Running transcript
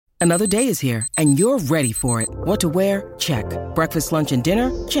Another day is here, and you're ready for it. What to wear? Check. Breakfast, lunch, and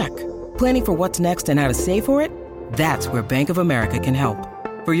dinner? Check. Planning for what's next and how to save for it? That's where Bank of America can help.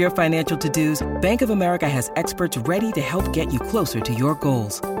 For your financial to-dos, Bank of America has experts ready to help get you closer to your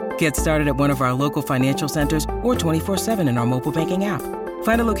goals. Get started at one of our local financial centers or 24/7 in our mobile banking app.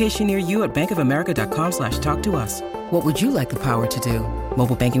 Find a location near you at bankofamerica.com/talktous. What would you like the power to do?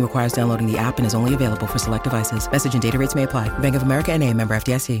 Mobile banking requires downloading the app and is only available for select devices. Message and data rates may apply. Bank of America N.A., member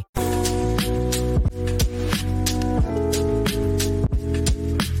FDIC.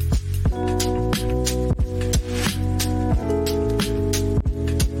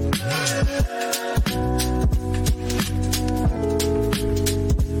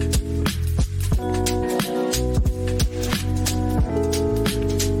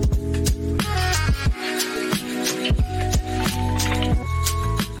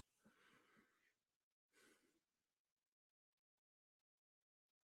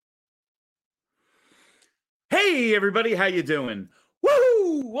 Hey everybody, how you doing?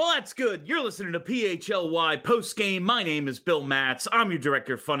 Woo! Well, that's good. You're listening to PHLY Postgame. My name is Bill Matz. I'm your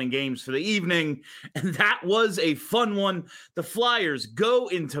director of fun and games for the evening, and that was a fun one. The Flyers go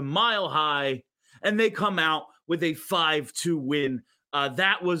into Mile High, and they come out with a 5-2 win.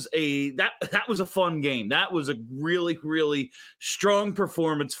 That was a fun game. That was a really, really strong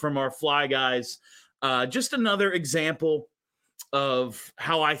performance from our Fly guys. Just another example of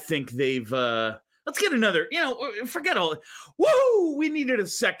how I think they've. Let's get another, forget all. Woo! We needed a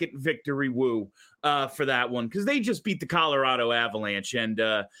second victory for that one because they just beat the Colorado Avalanche, and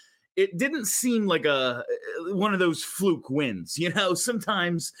it didn't seem like one of those fluke wins.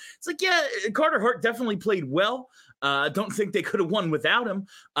 Sometimes it's like, yeah, Carter Hart definitely played well. I don't think they could have won without him,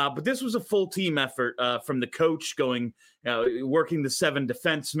 but this was a full team effort from the coach working the 7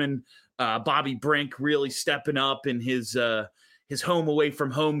 defensemen. Bobby Brink really stepping up in his home away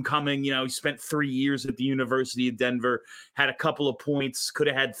from homecoming. He spent 3 years at the University of Denver, had a couple of points, could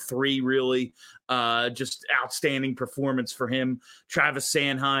have had 3 really. Just outstanding performance for him. Travis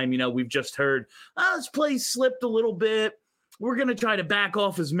Sanheim, we've just heard, his play slipped a little bit. We're going to try to back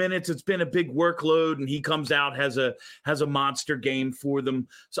off his minutes. It's been a big workload, and he comes out, has a monster game for them.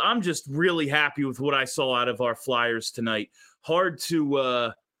 So I'm just really happy with what I saw out of our Flyers tonight. Hard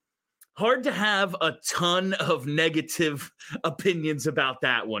to have a ton of negative opinions about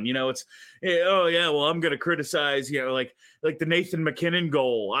that one. It's, I'm going to criticize, like the Nathan MacKinnon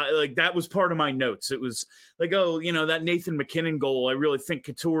goal. That was part of my notes. It was like, that Nathan MacKinnon goal. I really think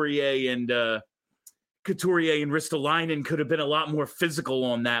Couturier and Ristolainen could have been a lot more physical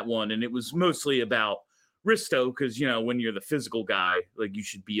on that one. And it was mostly about Risto because, when you're the physical guy, you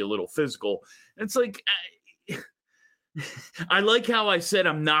should be a little physical. And it's like, I like how I said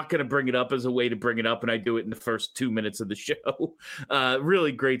I'm not going to bring it up as a way to bring it up, and I do it in the first 2 minutes of the show.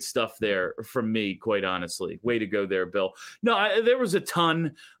 Really great stuff there from me, quite honestly. Way to go there, Bill. No, there was a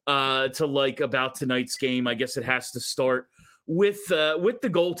ton to like about tonight's game. I guess it has to start with the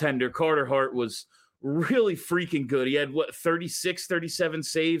goaltender. Carter Hart was really freaking good. He had, 36, 37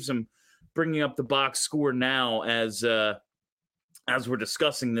 saves. I'm bringing up the box score now as we're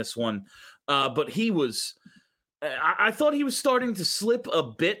discussing this one. But he was... I thought he was starting to slip a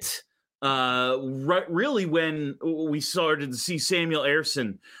bit, really, when we started to see Samuel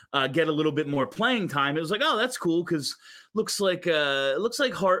Ersson get a little bit more playing time. It was like, oh, that's cool because looks like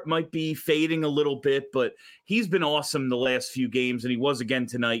Hart might be fading a little bit, but he's been awesome the last few games, and he was again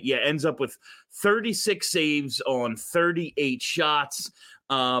tonight. Yeah, ends up with 36 saves on 38 shots.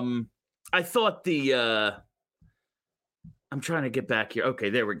 I thought I'm trying to get back here. Okay,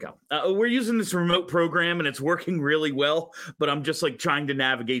 there we go. We're using this remote program, and it's working really well, but I'm just trying to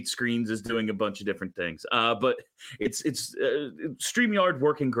navigate screens is doing a bunch of different things. But it's StreamYard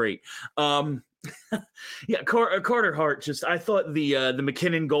working great. Yeah, Carter Hart, I thought the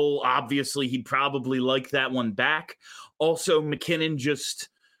MacKinnon goal, obviously he'd probably like that one back. Also, MacKinnon just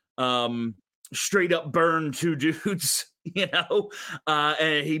straight up burned 2 dudes.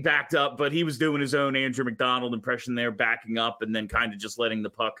 And he backed up, but he was doing his own Andrew McDonald impression there, backing up and then kind of just letting the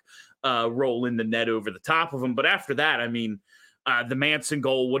puck roll in the net over the top of him. But after that, the Manson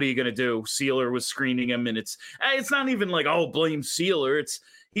goal, what are you going to do? Sealer was screening him, and it's not even blame Sealer.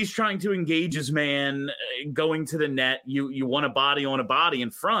 He's trying to engage his man going to the net. You want a body on a body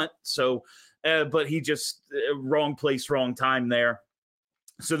in front. So, but he just wrong place, wrong time there.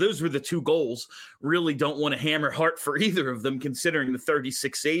 So those were the 2 goals. Really don't want to hammer Hart for either of them, considering the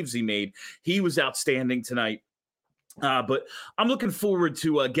 36 saves he made. He was outstanding tonight. But I'm looking forward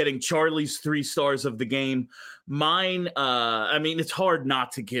to getting Charlie's 3 stars of the game. Mine, it's hard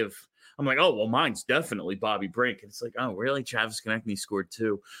not to give. I'm like, oh, well, mine's definitely Bobby Brink. And it's like, oh, really? Travis Konechny scored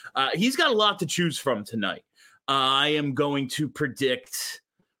 2. He's got a lot to choose from tonight. I am going to predict.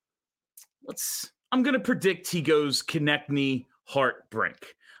 I'm going to predict he goes Konechny, Hart,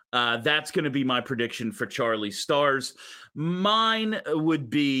 Brink. That's going to be my prediction for Charlie Stars. Mine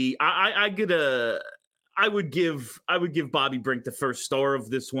would be I would give Bobby Brink the first star of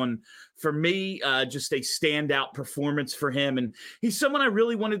this one. For me, just a standout performance for him, and he's someone I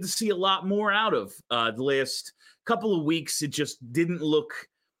really wanted to see a lot more out of. The last couple of weeks, it just didn't look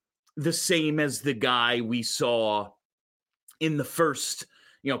the same as the guy we saw in the first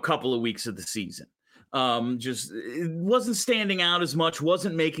couple of weeks of the season. Just it wasn't standing out as much,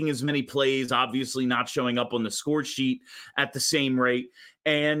 wasn't making as many plays, obviously not showing up on the score sheet at the same rate.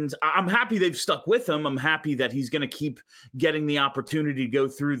 And I'm happy they've stuck with him. I'm happy that he's going to keep getting the opportunity to go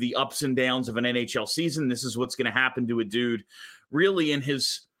through the ups and downs of an NHL season. This is what's going to happen to a dude really in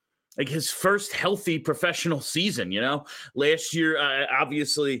his first healthy professional season. Last year,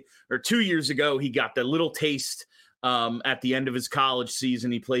 obviously, or 2 years ago, he got the little taste at the end of his college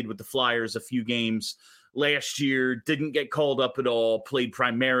season. He played with the Flyers a few games last year, didn't get called up at all, played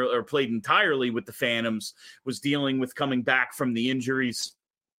entirely with the Phantoms, was dealing with coming back from the injuries.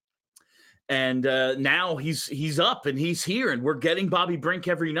 And now he's up and he's here, and we're getting Bobby Brink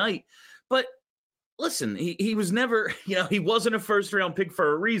every night. But listen, he was never, he wasn't a first round pick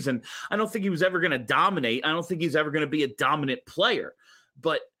for a reason. I don't think he was ever going to dominate. I don't think he's ever going to be a dominant player,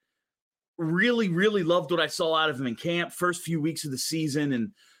 but really, really loved what I saw out of him in camp, first few weeks of the season.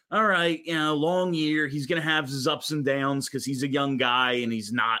 And all right, long year. He's going to have his ups and downs because he's a young guy and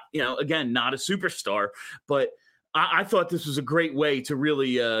he's not, again, not a superstar. But I thought this was a great way to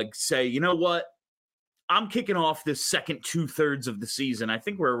really say, you know what? I'm kicking off this second 2/3 of the season. I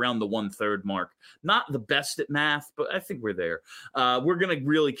think we're around the 1/3 mark. Not the best at math, but I think we're there. We're going to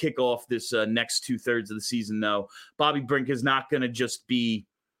really kick off this next 2/3 of the season, though. Bobby Brink is not going to just be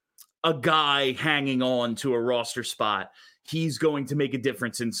a guy hanging on to a roster spot. He's going to make a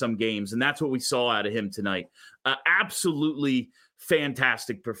difference in some games, and that's what we saw out of him tonight. Absolutely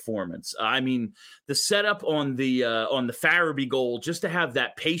fantastic performance. I mean, the setup on the Farabee goal, just to have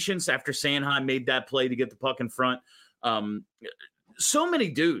that patience after Sanheim made that play to get the puck in front. So many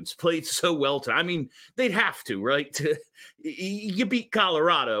dudes played so well tonight. I mean, they'd have to, right? You beat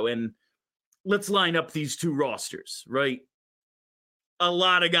Colorado, and let's line up these two rosters, right? A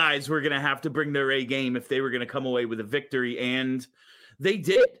lot of guys were going to have to bring their A game if they were going to come away with a victory, and they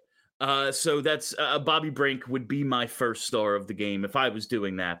did. So that's Bobby Brink would be my first star of the game if I was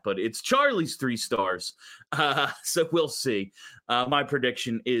doing that, but it's Charlie's 3 stars. So we'll see. My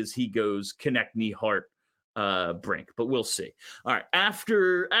prediction is he goes Konechny, Hart, Brink, but we'll see. All right.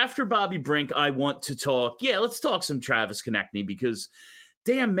 After Bobby Brink, I want to talk. Yeah, let's talk some Travis Konechny because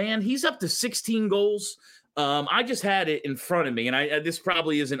damn, man, he's up to 16 goals. I just had it in front of me, and this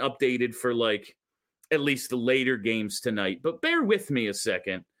probably isn't updated for like at least the later games tonight, but bear with me a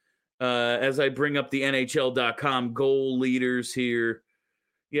second as I bring up the NHL.com goal leaders here.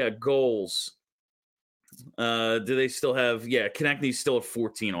 Yeah, goals. Do they still have? Yeah, Konechny's still at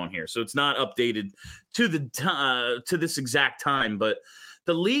 14 on here, so it's not updated to to this exact time. But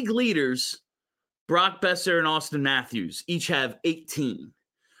the league leaders, Brock Boeser and Austin Matthews, each have 18.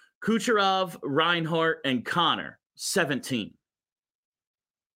 Kucherov, Reinhart, and Connor, 17.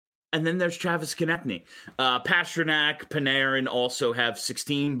 And then there's Travis Konechny. Pastrnak, Panarin also have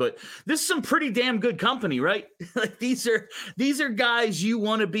 16, but this is some pretty damn good company, right? Like these are guys you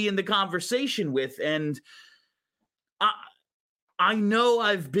want to be in the conversation with. And I know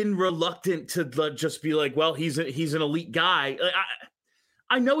I've been reluctant to just be like, well, he's an elite guy.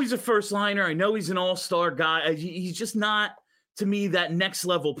 I know he's a first liner. I know he's an all-star guy. He's just not, to me, that next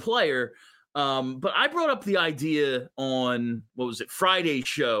level player. But I brought up the idea on, Friday's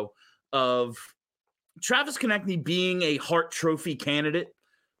show of Travis Konechny being a Hart Trophy candidate.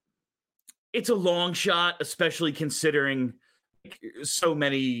 It's a long shot, especially considering so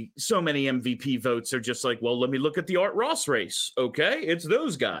many MVP votes are just like, well, let me look at the Art Ross race. Okay, it's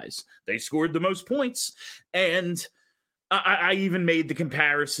those guys. They scored the most points. And I even made the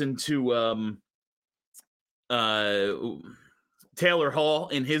comparison to Taylor Hall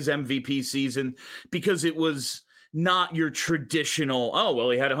in his MVP season because it was not your traditional, oh, well,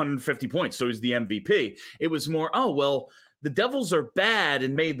 he had 150 points, so he's the MVP. It was more, oh, well, the Devils are bad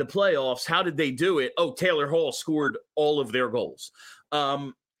and made the playoffs. How did they do it? Oh, Taylor Hall scored all of their goals.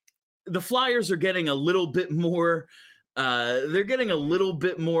 The Flyers are getting a little bit more, they're getting a little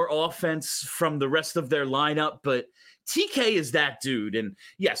bit more offense from the rest of their lineup, but TK is that dude. And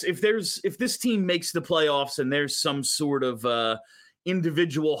yes, if this team makes the playoffs and there's some sort of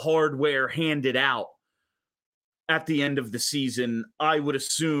individual hardware handed out at the end of the season, I would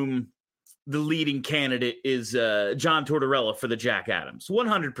assume the leading candidate is John Tortorella for the Jack Adams.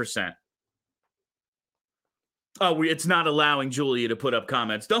 100%. Oh, it's not allowing Julia to put up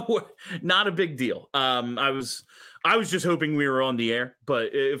comments. Don't worry. Not a big deal. I was just hoping we were on the air, but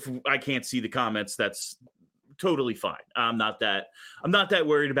if I can't see the comments, that's totally fine. I'm not that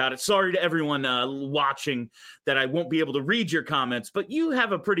worried about it. Sorry to everyone watching that I won't be able to read your comments, but you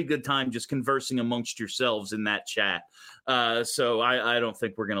have a pretty good time just conversing amongst yourselves in that chat. So I don't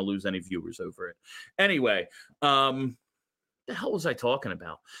think we're going to lose any viewers over it. Anyway, the hell was I talking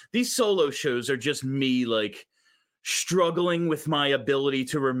about? These solo shows are just me like struggling with my ability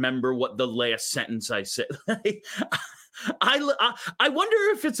to remember what the last sentence I said. I wonder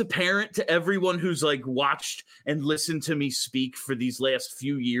if it's apparent to everyone who's like watched and listened to me speak for these last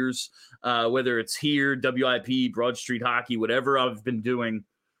few years, whether it's here, WIP, Broad Street Hockey, whatever I've been doing.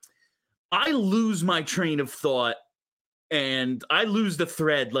 I lose my train of thought and I lose the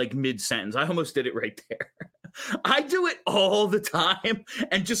thread like mid-sentence. I almost did it right there. I do it all the time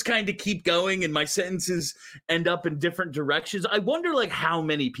and just kind of keep going and my sentences end up in different directions. I wonder like how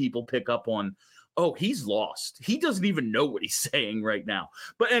many people pick up on, oh, he's lost. He doesn't even know what he's saying right now.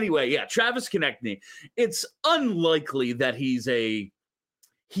 But anyway, yeah, Travis Konecny, it's unlikely that he's going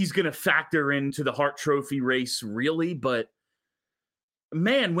to factor into the Hart Trophy race really, but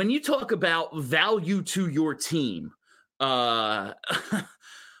man, when you talk about value to your team,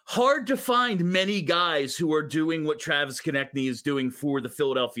 hard to find many guys who are doing what Travis Konecny is doing for the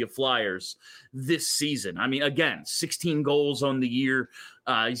Philadelphia Flyers this season. I mean, again, 16 goals on the year.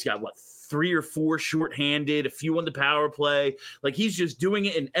 He's got, 3 or 4 shorthanded, a few on the power play. Like, he's just doing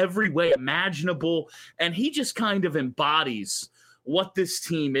it in every way imaginable, and he just kind of embodies what this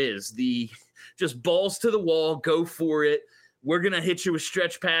team is. The just balls to the wall, go for it. We're going to hit you with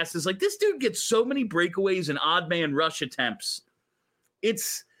stretch passes. Like, this dude gets so many breakaways and odd man rush attempts.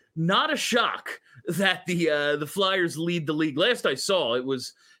 It's not a shock that the Flyers lead the league. Last I saw, it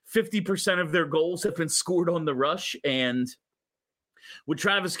was 50% of their goals have been scored on the rush. And with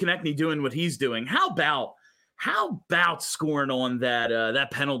Travis Konecny doing what he's doing, how about scoring on that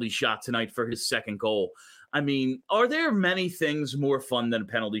penalty shot tonight for his second goal? I mean, are there many things more fun than a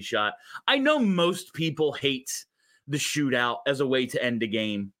penalty shot? I know most people hate the shootout as a way to end a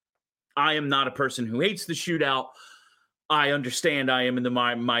game. I am not a person who hates the shootout. I understand I am in the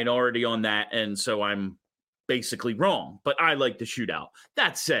minority on that, and so I'm basically wrong. But I like the shootout.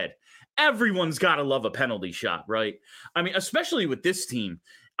 That said, everyone's got to love a penalty shot, right? I mean, especially with this team.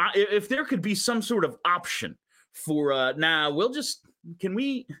 If there could be some sort of option for, can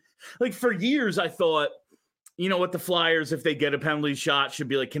we, like for years I thought, you know what, the Flyers, if they get a penalty shot, should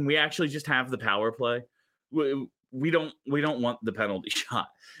be like, can we actually just have the power play? We don't want the penalty shot.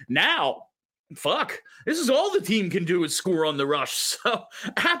 Now, fuck, this is all the team can do is score on the rush. So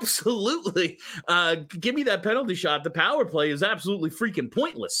absolutely, give me that penalty shot. The power play is absolutely freaking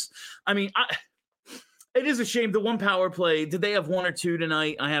pointless. I mean, it is a shame. The one power play, did they have 1 or 2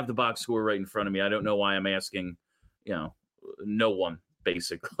 tonight? I have the box score right in front of me. I don't know why I'm asking, no one,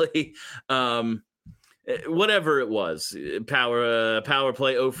 basically. Whatever it was, power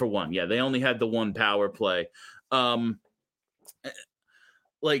play 0 for 1. Yeah, they only had the one power play.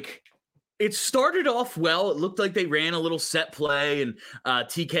 It started off well. It looked like they ran a little set play, and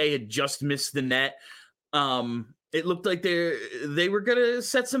TK had just missed the net. It looked like they were going to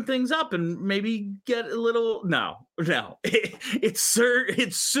set some things up and maybe get a little. No. It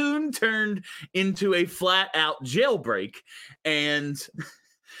soon turned into a flat out jailbreak, and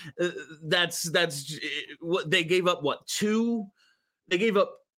that's what they gave up. They gave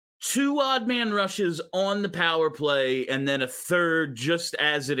up 2 odd man rushes on the power play, and then a third just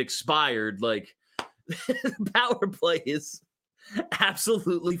as it expired. Like, the power play is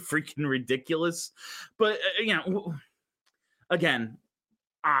absolutely freaking ridiculous. But, again,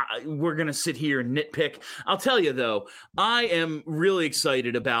 we're going to sit here and nitpick. I'll tell you, though, I am really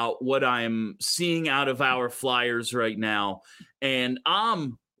excited about what I'm seeing out of our Flyers right now, and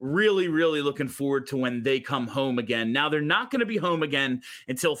I'm really, really looking forward to when they come home again. Now, they're not going to be home again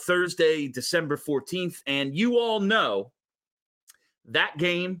until Thursday, December 14th. And you all know that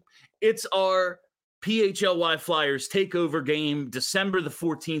game, it's our PHLY Flyers takeover game, December the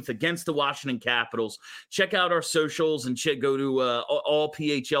 14th against the Washington Capitals. Check out our socials and go to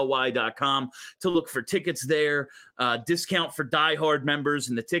allphly.com to look for tickets there. discount for diehard members,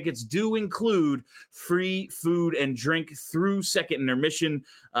 and the tickets do include free food and drink through second intermission.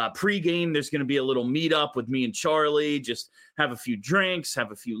 Pre-game, there's going to be a little meetup with me and Charlie, just have a few drinks,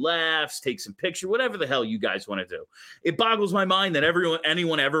 have a few laughs, take some picture, whatever the hell you guys want to do. It boggles my mind that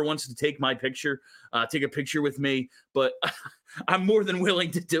anyone ever wants to take my picture, take a picture with me, but I'm more than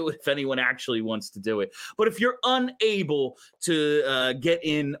willing to do it if anyone actually wants to do it. But if you're unable to get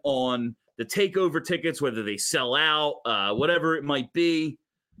in on the takeover tickets, whether they sell out, whatever it might be,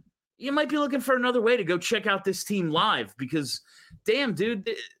 you might be looking for another way to go check out this team live because, damn, dude,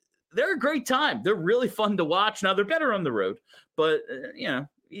 they're a great time. They're really fun to watch. Now, they're better on the road, but,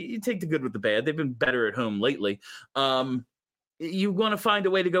 you take the good with the bad. They've been better at home lately. You want to find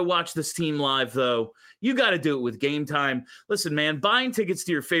a way to go watch this team live, though, you got to do it with Game Time. Listen, man, buying tickets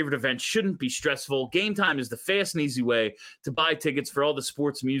to your favorite event shouldn't be stressful. Game Time is the fast and easy way to buy tickets for all the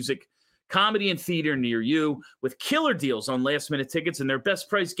sports, music, comedy, and theater near you with killer deals on last-minute tickets and their best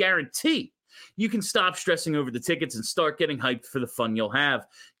price guarantee. You can stop stressing over the tickets and start getting hyped for the fun you'll have.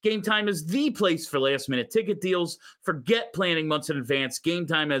 Game Time is the place for last-minute ticket deals. Forget planning months in advance. Game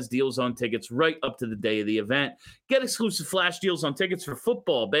Time has deals on tickets right up to the day of the event. Get exclusive flash deals on tickets for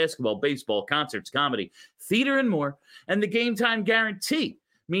football, basketball, baseball, concerts, comedy, theater, and more. And the Game Time guarantee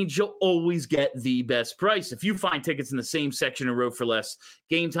means you'll always get the best price. If you find tickets in the same section or row for less,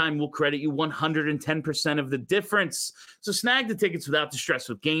 Game Time will credit you 110% of the difference. So snag the tickets without the stress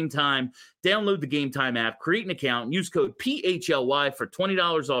with Game Time. Download the Game Time app, create an account, and use code PHLY for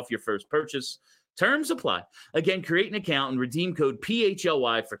 $20 off your first purchase. Terms apply. Again, create an account and redeem code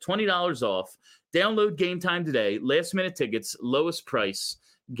PHLY for $20 off. Download Game Time today. Last minute tickets, lowest price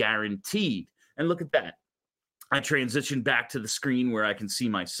guaranteed. And look at that. I transitioned back to the screen where I can see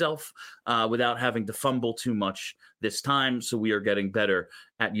myself without having to fumble too much this time. So we are getting better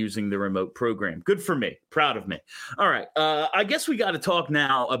at using the remote program. Good for me. Proud of me. All right. I guess we got to talk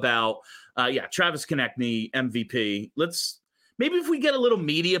now about, Travis Konechny, MVP. Maybe if we get a little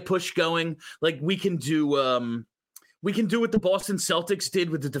media push going, like we can do what the Boston Celtics did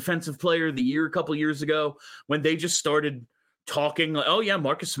with the Defensive Player of the Year a couple years ago when they just started talking like, oh yeah,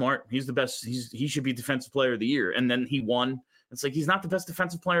 Marcus Smart, he's the best. He should be Defensive Player of the Year, and then he won. It's like he's not the best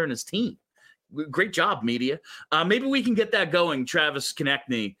defensive player in his team. Great job, media. Maybe we can get that going. Travis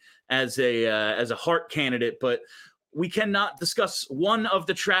Konechny as a Hart candidate, but we cannot discuss one of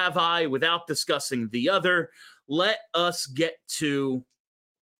the Travi without discussing the other. Let us get to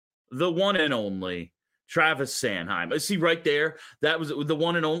the one and only Travis Sanheim. I see right there. That was the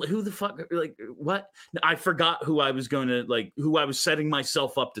one and only. Who the fuck? Like what? I forgot who I was setting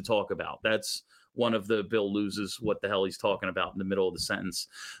myself up to talk about. That's one of the Bill loses what the hell he's talking about in the middle of the sentence.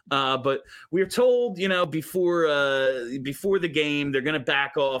 But we are told, before the game, they're going to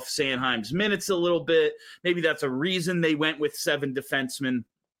back off Sanheim's minutes a little bit. Maybe that's a reason they went with 7 defensemen.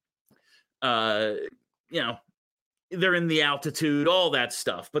 They're in the altitude, all that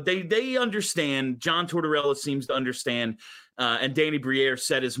stuff. But they understand. John Tortorella seems to understand. And Danny Briere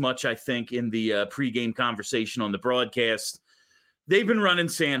said as much, I think, in the pregame conversation on the broadcast. They've been running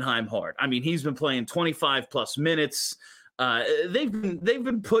Sanheim hard. I mean, he's been playing 25-plus minutes. They've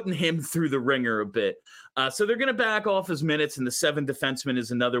been putting him through the ringer a bit. So they're going to back off his minutes, and the 7 defensemen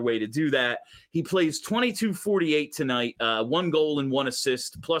is another way to do that. He plays 22-48 tonight, 1 goal and 1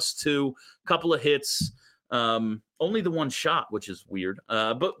 assist, +2, couple of hits. Only the 1 shot, which is weird,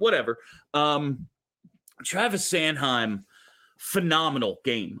 but whatever. Travis Sanheim, phenomenal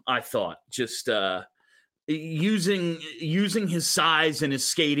game, I thought. Just using his size and his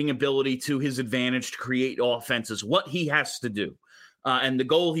skating ability to his advantage to create offenses, what he has to do. And the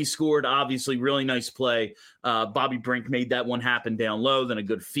goal he scored, obviously, really nice play. Bobby Brink made that one happen down low, then a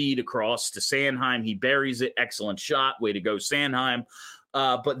good feed across to Sanheim. He buries it. Excellent shot. Way to go, Sanheim.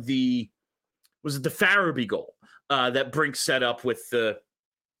 But was it the Farabee goal that Brink set up with the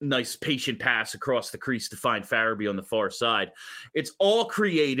nice patient pass across the crease to find Farabee on the far side? It's all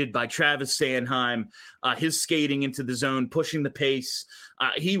created by Travis Sanheim, his skating into the zone, pushing the pace.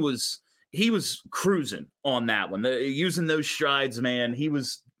 He was cruising on that one, using those strides, man. He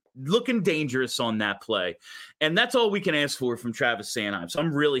was looking dangerous on that play. And that's all we can ask for from Travis Sanheim. So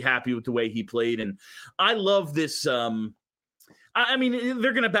I'm really happy with the way he played. And I love this. I mean,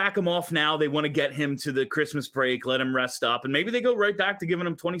 they're going to back him off now. They want to get him to the Christmas break, let him rest up, and maybe they go right back to giving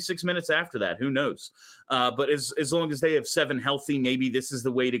him 26 minutes after that. Who knows? But as long as they have 7 healthy, maybe this is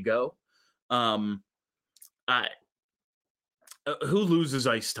the way to go. Who loses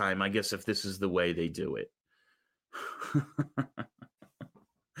ice time, I guess, if this is the way they do it?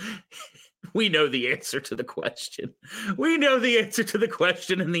 We know the answer to the question. We know the answer to the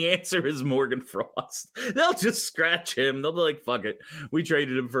question, and the answer is Morgan Frost. They'll just scratch him. They'll be like, fuck it. We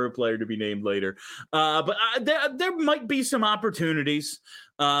traded him for a player to be named later. But there might be some opportunities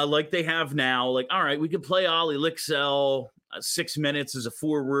like they have now. Like, all right, we could play Ollie Lixell 6 minutes as a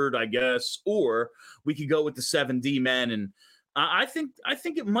forward, I guess, or we could go with the 7D men. And I think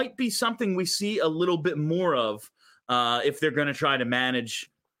it might be something we see a little bit more of if they're going to try to manage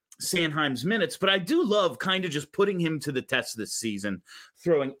Sanheim's minutes. But I do love kind of just putting him to the test this season,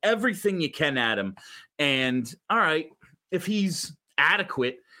 throwing everything you can at him. And all right, if he's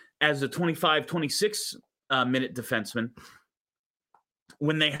adequate as a 25, 26 minute defenseman,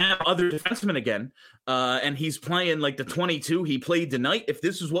 when they have other defensemen again, and he's playing like the 22 he played tonight, if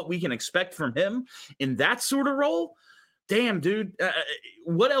this is what we can expect from him in that sort of role, damn, dude,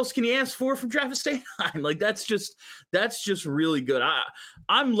 what else can you ask for from Travis Sanheim? Like, that's just really good.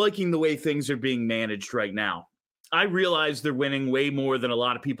 I'm liking the way things are being managed right now. I realize they're winning way more than a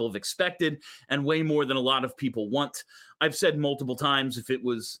lot of people have expected and way more than a lot of people want. I've said multiple times, if it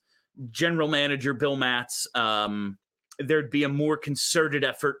was general manager Bill Matz, there'd be a more concerted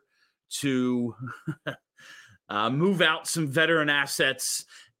effort to move out some veteran assets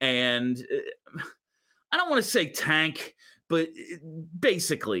and I don't want to say tank, but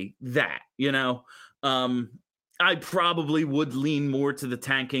basically that, you know. I probably would lean more to the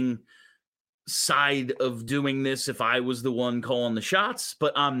tanking side of doing this if I was the one calling the shots,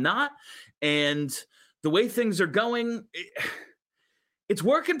 but I'm not. And the way things are going, it's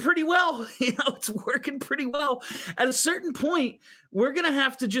working pretty well. You know, it's working pretty well. At a certain point, we're going to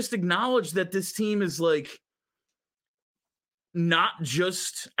have to just acknowledge that this team is like not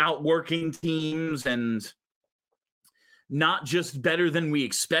just outworking teams and not just better than we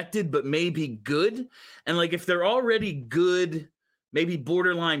expected, but maybe good. And like, if they're already good, maybe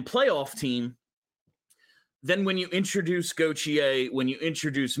borderline playoff team, then when you introduce Gauthier, when you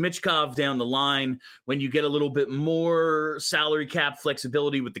introduce Michkov down the line, when you get a little bit more salary cap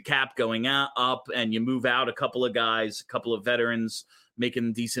flexibility with the cap going up and you move out a couple of guys, a couple of veterans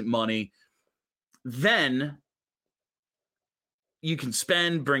making decent money, then you can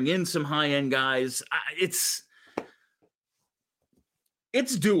spend, bring in some high-end guys. It's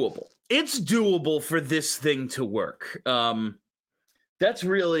doable. It's doable for this thing to work. That's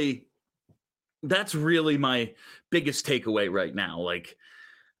really my biggest takeaway right now. Like,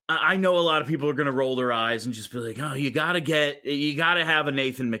 I know a lot of people are going to roll their eyes and just be like, oh, you got to have a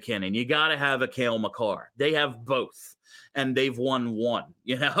Nathan McKinnon. You got to have a Cale Makar. They have both. And they've won one,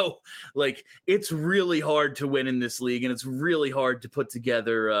 you know, like, it's really hard to win in this league, and it's really hard to put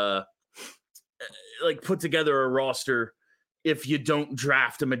together a roster if you don't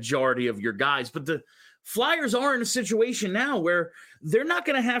draft a majority of your guys. But the Flyers are in a situation now where they're not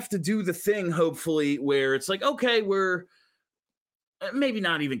going to have to do the thing, hopefully, where it's like, okay, we're maybe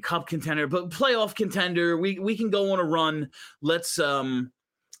not even cup contender, but playoff contender. We can go on a run.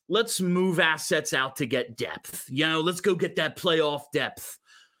 Let's move assets out to get depth. You know, let's go get that playoff depth.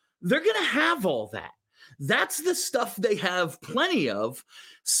 They're going to have all that. That's the stuff they have plenty of.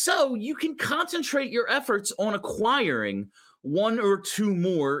 So you can concentrate your efforts on acquiring one or two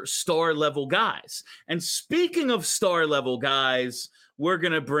more star level guys. And speaking of star level guys, we're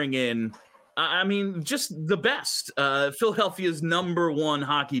going to bring in, just the best. Philadelphia's #1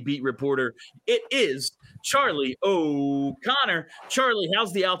 hockey beat reporter. It is Charlie O'Connor. Charlie,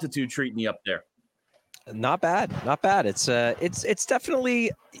 how's the altitude treating you up there? Not bad. It's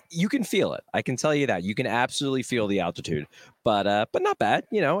definitely, you can feel it. I can tell you that. You can absolutely feel the altitude, but not bad.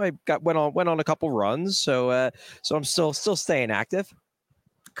 You know, I went on a couple runs, so I'm still staying active.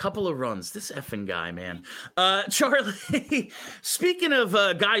 Couple of runs. This effing guy, man. Charlie, speaking of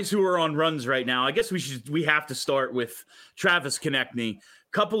guys who are on runs right now, I guess we have to start with Travis Konecny.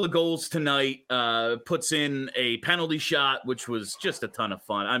 Couple of goals tonight, puts in a penalty shot, which was just a ton of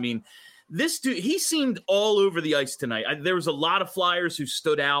fun. I mean, this dude, he seemed all over the ice tonight. There was a lot of Flyers who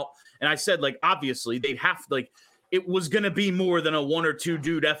stood out, and I said, like, obviously they'd have, like, it was going to be more than a one or two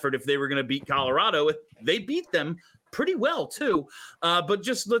dude effort if they were going to beat Colorado. They beat them pretty well too. But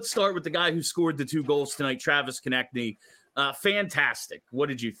just let's start with the guy who scored the 2 goals tonight, Travis Konecny. Fantastic. What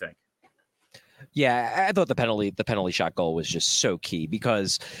did you think? Yeah, I thought the penalty shot goal was just so key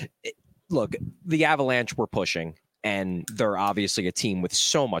because, look, the Avalanche were pushing, and they're obviously a team with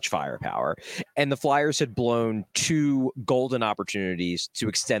so much firepower. And the Flyers had blown 2 golden opportunities to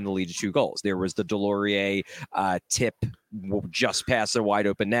extend the lead to 2 goals. There was the Delorier tip just past the wide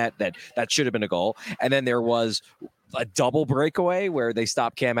open net that should have been a goal. And then there was a double breakaway where they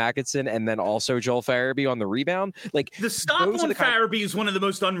stop Cam Atkinson and then also Joel Farabee on the rebound. Like the stop on Farabee is one of the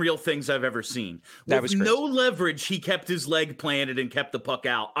most unreal things I've ever seen. That was crazy. No leverage, he kept his leg planted and kept the puck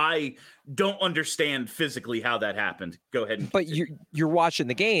out. I don't understand physically how that happened. Go ahead. But you're watching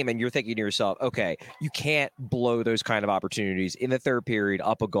the game and you're thinking to yourself, okay, you can't blow those kind of opportunities in the third period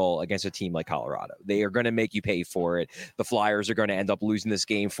up a goal against a team like Colorado. They are going to make you pay for it. The Flyers are going to end up losing this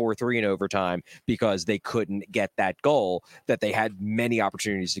game 4-3 in overtime because they couldn't get that goal that they had many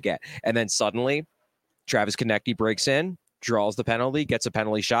opportunities to get. And then suddenly Travis Konecny breaks in, draws the penalty, gets a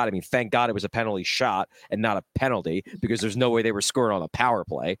penalty shot. I mean, thank God it was a penalty shot and not a penalty, because there's no way they were scoring on a power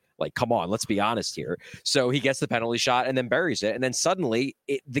play. Like, come on, let's be honest here. So he gets the penalty shot and then buries it. And then suddenly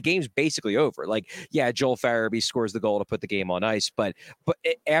the game's basically over. Like, yeah, Joel Farabee scores the goal to put the game on ice. But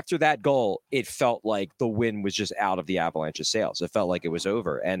after that goal, it felt like the win was just out of the Avalanche's sails. It felt like it was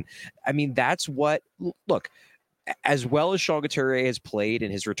over. And I mean, that's what, look, as well as Sean Couturier has played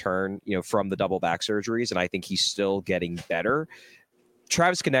in his return, from the double back surgeries, and I think he's still getting better,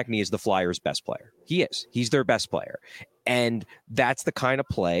 Travis Konecny is the Flyers' best player. He is. He's their best player. And that's the kind of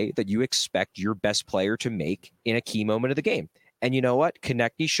play that you expect your best player to make in a key moment of the game. And you know what?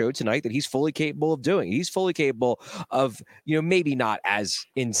 Konecny showed tonight that he's fully capable of doing. He's fully capable of, maybe not as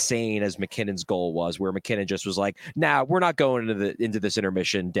insane as McKinnon's goal was, where McKinnon just was like, nah, we're not going into this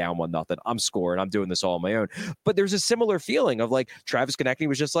intermission down 1-0. I'm scoring. I'm doing this all on my own. But there's a similar feeling of like Travis Konecny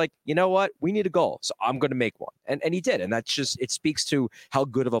was just like, you know what? We need a goal, so I'm going to make one. And he did. And that's just, it speaks to how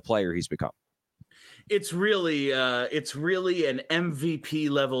good of a player he's become. It's really an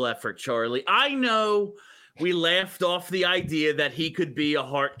MVP level effort, Charlie. I know we laughed off the idea that he could be a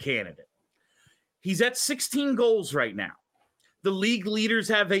Hart candidate. He's at 16 goals right now. The league leaders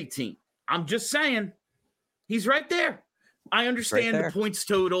have 18. I'm just saying, he's right there. I understand the points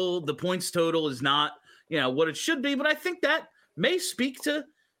total. The points total is not, what it should be, but I think that may speak to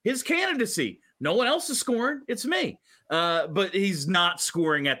his candidacy. No one else is scoring. It's me. But he's not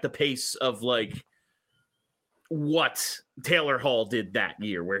scoring at the pace of like what Taylor Hall did that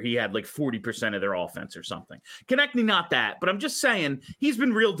year, where he had like 40% of their offense or something. Konecny, not that, but I'm just saying he's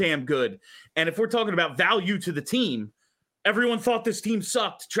been real damn good. And if we're talking about value to the team, everyone thought this team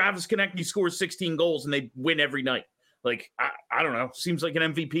sucked. Travis Konecny scores 16 goals and they win every night. Like, I don't know. Seems like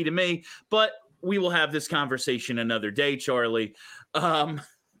an MVP to me, but we will have this conversation another day, Charlie. We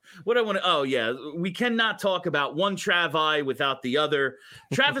cannot talk about one Travi without the other.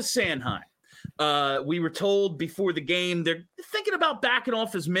 Travis Sanheim. We were told before the game they're thinking about backing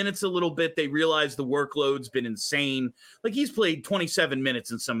off his minutes a little bit. They realize the workload's been insane. Like, he's played 27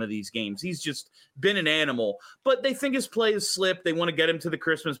 minutes in some of these games. He's just been an animal. But they think his play has slipped. They want to get him to the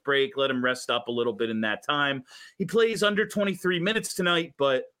Christmas break, let him rest up a little bit in that time. He plays under 23 minutes tonight,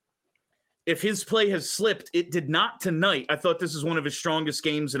 but if his play has slipped, it did not tonight. I thought this is one of his strongest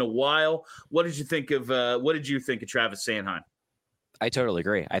games in a while. What did you think of Travis Sanheim? I totally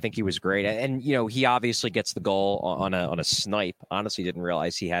agree. I think he was great. And he obviously gets the goal on a snipe. Honestly, didn't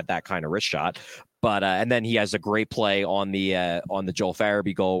realize he had that kind of wrist shot. But and then he has a great play on the Joel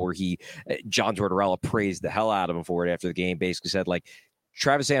Farabee goal where John Tortorella praised the hell out of him for it after the game, basically said, like,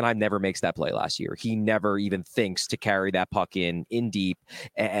 Travis Sanheim never makes that play last year. He never even thinks to carry that puck in deep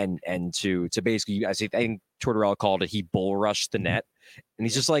and to basically, I think Tortorella called it, he bull rushed the net. And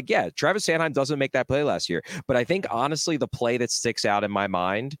he's just like, yeah, Travis Sanheim doesn't make that play last year. But I think, honestly, the play that sticks out in my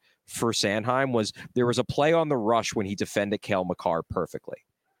mind for Sanheim was there was a play on the rush when he defended Cale Makar perfectly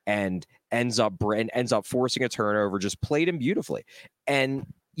and ends up forcing a turnover, just played him beautifully. And,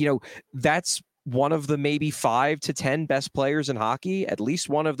 that's one of the maybe 5 to 10 best players in hockey, at least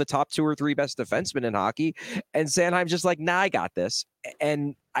one of the top 2 or 3 best defensemen in hockey. And Sanheim's just like, nah, I got this.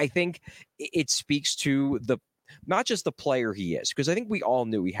 And I think it speaks to not just the player he is, because I think we all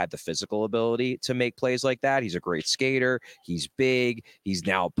knew he had the physical ability to make plays like that. He's a great skater. He's big. He's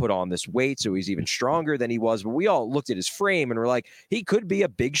now put on this weight, so he's even stronger than he was. But we all looked at his frame and were like, he could be a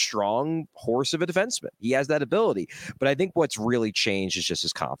big, strong horse of a defenseman. He has that ability. But I think what's really changed is just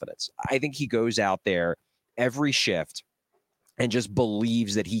his confidence. I think he goes out there every shift and just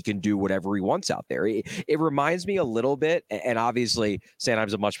believes that he can do whatever he wants out there. It reminds me a little bit, and obviously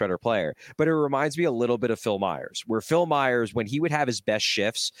Sanheim's a much better player, but it reminds me a little bit of Phil Myers, where Phil Myers, when he would have his best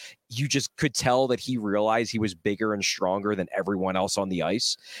shifts, you just could tell that he realized he was bigger and stronger than everyone else on the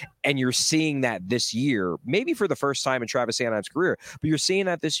ice. And you're seeing that this year, maybe for the first time in Travis Sanheim's career, but you're seeing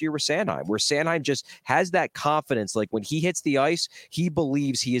that this year with Sanheim, where Sanheim just has that confidence. Like when he hits the ice, he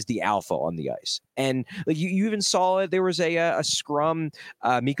believes he is the alpha on the ice. And like you even saw it. There was a scrum.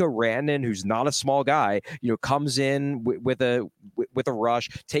 Mikko Rantanen, who's not a small guy, comes in with a rush,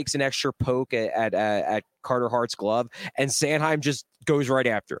 takes an extra poke at Carter Hart's glove, and Sanheim just goes right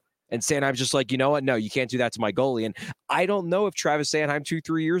after him. And Sanheim's just like, you know what? No, you can't do that to my goalie. And I don't know if Travis Sanheim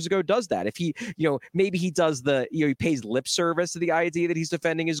 2-3 years ago does that. If he, maybe he does he pays lip service to the idea that he's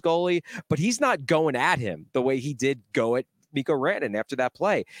defending his goalie, but he's not going at him the way he did go at Mikko Rantanen after that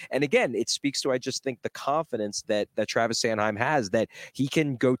play. And again, it speaks to, I just think, the confidence that Travis Sanheim has, that he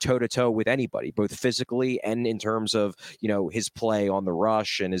can go toe-to-toe with anybody, both physically and in terms of, his play on the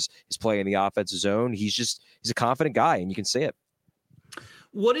rush and his play in the offensive zone. He's a confident guy, and you can see it.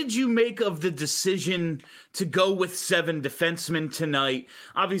 What did you make of the decision to go with 7 defensemen tonight?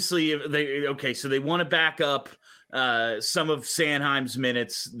 Obviously, they want to back up some of Sanheim's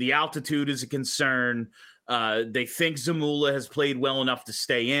minutes. The altitude is a concern. They think Zamula has played well enough to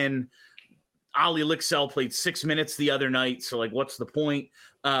stay in. Ollie Lycksell played 6 minutes the other night, so what's the point?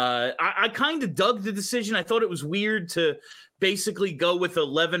 I kind of dug the decision. I thought it was weird to basically go with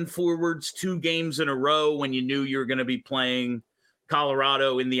 11 forwards 2 games in a row when you knew you were going to be playing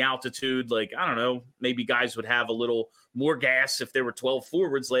Colorado in the altitude. I don't know, maybe guys would have a little more gas if there were 12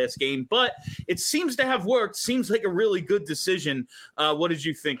 forwards last game, but it seems to have worked. Seems like a really good decision. What did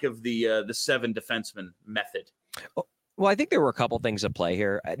you think of the 7 defenseman method? Well, I think there were a couple things at play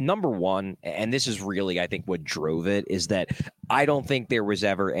here. Number one, and this is really, I think, what drove it, is that I don't think there was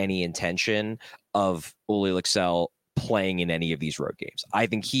ever any intention of Olli Lycksell playing in any of these road games. I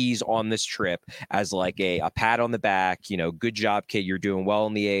think he's on this trip as a pat on the back, good job, kid. You're doing well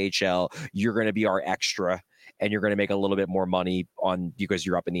in the AHL. You're going to be our extra, and you're going to make a little bit more money because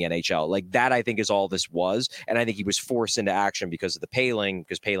you're up in the NHL. That, I think, is all this was. And I think he was forced into action because of the Poehling,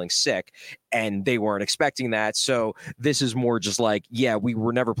 because Poehling's sick, and they weren't expecting that. So this is more just we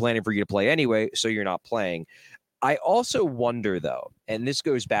were never planning for you to play anyway, so you're not playing. I also wonder, though, and this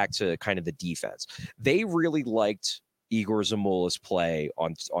goes back to kind of the defense. They really liked Igor Zamula's play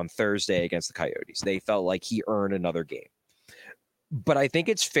on Thursday against the Coyotes. They felt like he earned another game. But I think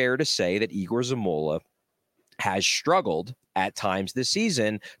it's fair to say that Igor Zamula has struggled at times this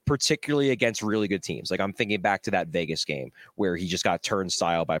season, particularly against really good teams. I'm thinking back to that Vegas game where he just got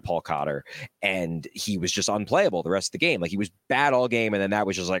turnstile by Paul Cotter and he was just unplayable the rest of the game. He was bad all game. And then that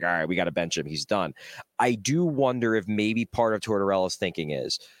was just all right, we got to bench him. He's done. I do wonder if maybe part of Tortorella's thinking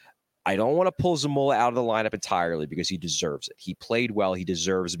is, I don't want to pull Zamula out of the lineup entirely because he deserves it. He played well. He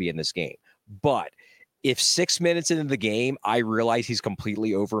deserves to be in this game. But if 6 minutes into the game, I realize he's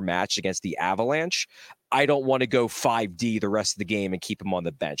completely overmatched against the Avalanche, I don't want to go 5D the rest of the game and keep him on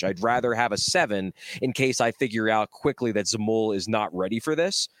the bench. I'd rather have a 7 in case I figure out quickly that Zamula is not ready for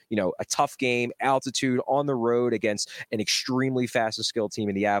this. A tough game, altitude, on the road against an extremely fast and skilled team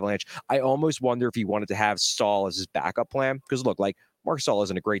in the Avalanche. I almost wonder if he wanted to have Stahl as his backup plan. Because look, Marc Stahl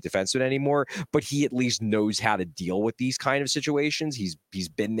isn't a great defenseman anymore, but he at least knows how to deal with these kind of situations. He's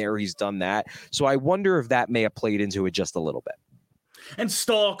been there. He's done that. So I wonder if that may have played into it just a little bit. And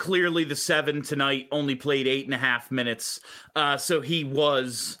Stahl, clearly the 7 tonight, only played 8.5 minutes. So he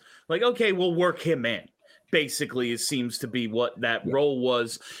was okay, we'll work him in. Basically, it seems to be what that role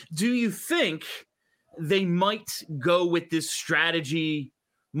was. Do you think they might go with this strategy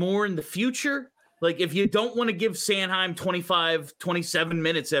more in the future? If you don't want to give Sanheim 25, 27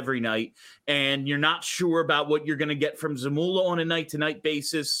 minutes every night, and you're not sure about what you're going to get from Zamula on a night-to-night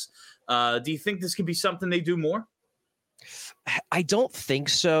basis, do you think this could be something they do more? I don't think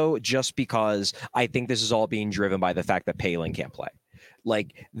so, just because I think this is all being driven by the fact that Poehling can't play.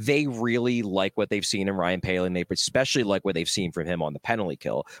 They really like what they've seen in Ryan Poehling. They especially like what they've seen from him on the penalty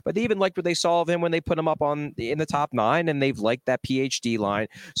kill. But they even liked what they saw of him when they put him up in the top 9, and they've liked that PhD line.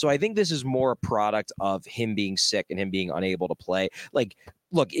 So I think this is more a product of him being sick and him being unable to play.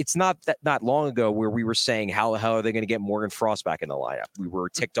 Look, it's not long ago where we were saying how the hell are they going to get Morgan Frost back in the lineup? We were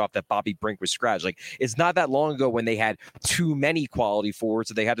ticked off that Bobby Brink was scratched. It's not that long ago when they had too many quality forwards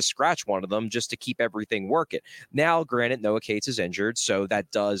that they had to scratch one of them just to keep everything working. Now, granted, Noah Cates is injured, so that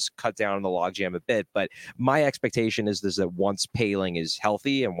does cut down on the logjam a bit. But my expectation is that once Poehling is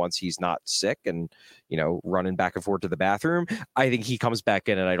healthy and once he's not sick and running back and forth to the bathroom, I think he comes back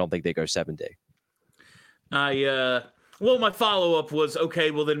in, and I don't think they go 7-day. Well, my follow-up was,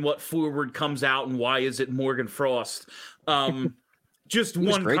 okay, well, then what forward comes out and why is it Morgan Frost? Just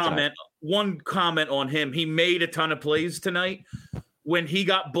one comment on him. He made a ton of plays tonight. When he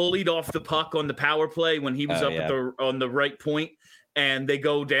got bullied off the puck on the power play, when he was on the right point, and they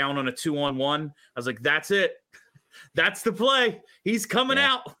go down on a 2-on-1. I was like, that's it. That's the play. He's coming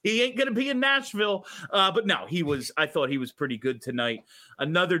out. He ain't going to be in Nashville. But no, I thought he was pretty good tonight.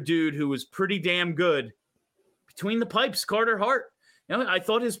 Another dude who was pretty damn good between the pipes, Carter Hart. I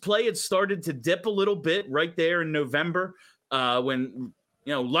thought his play had started to dip a little bit right there in November when,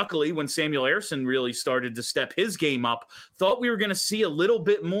 luckily when Samuel Ayerson really started to step his game up. Thought we were going to see a little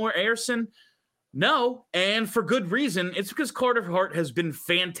bit more Ayerson. No, and for good reason. It's because Carter Hart has been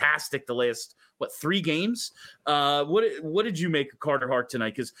fantastic the last, 3 games? What did you make of Carter Hart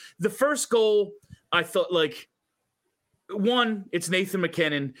tonight? Because the first goal, I thought, 1, it's Nathan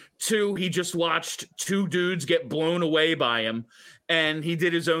MacKinnon. 2, he just watched 2 dudes get blown away by him. And he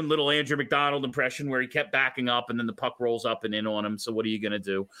did his own little Andrew McDonald impression where he kept backing up and then the puck rolls up and in on him. So what are you going to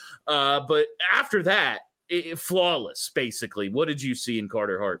do? But after that, flawless, basically. What did you see in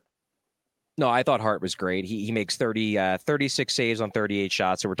Carter Hart? No, I thought Hart was great. He makes 36 saves on 38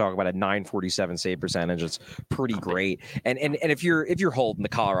 shots. So we're talking about a .947 save percentage. It's pretty great. And if you're holding the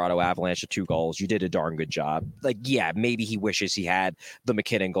Colorado Avalanche to 2 goals, you did a darn good job. Maybe he wishes he had the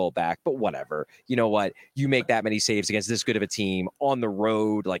MacKinnon goal back, but whatever. You know what? You make that many saves against this good of a team on the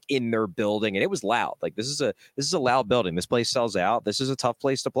road, in their building, and it was loud. This is a loud building. This place sells out. This is a tough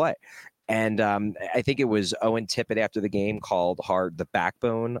place to play. And I think it was Owen Tippett after the game called Hart the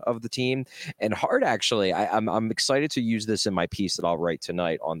backbone of the team. And Hart, actually, I'm excited to use this in my piece that I'll write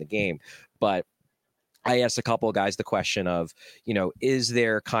tonight on the game. But I asked a couple of guys the question of, is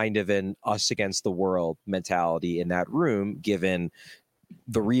there kind of an us against the world mentality in that room, given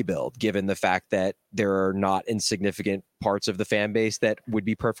the rebuild, given the fact that there are not insignificant parts of the fan base that would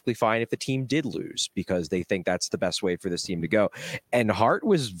be perfectly fine if the team did lose because they think that's the best way for this team to go. And Hart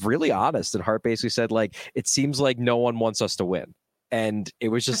was really honest. And Hart basically said, it seems like no one wants us to win. And it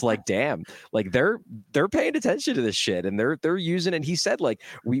was just damn, they're paying attention to this shit and they're using it. And he said,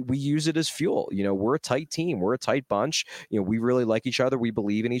 we use it as fuel. We're a tight team. We're a tight bunch. We really like each other. We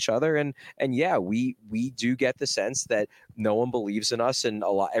believe in each other. And yeah, we do get the sense that no one believes in us and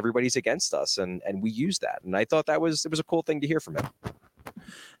everybody's against us. And we use that. And I thought it was a cool thing to hear from him.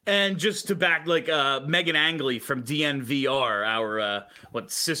 And just to back, Megan Angley from DNVR, our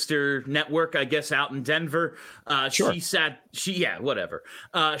sister network, I guess, out in Denver. Sure. She sat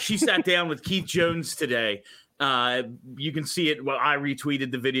down with Keith Jones today. You can see it. Well, I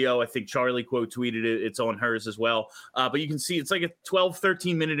retweeted the video. I think Charlie quote tweeted it. It's on hers as well. But you can see it's like a 12,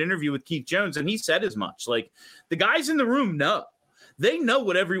 13-minute interview with Keith Jones, and he said as much. The guys in the room know. They know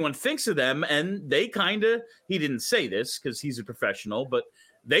what everyone thinks of them, and they he didn't say this because he's a professional, but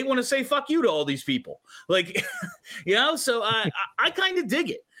they want to say fuck you to all these people. So I kind of dig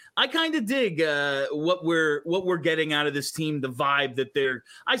it. I kind of dig what we're getting out of this team, the vibe that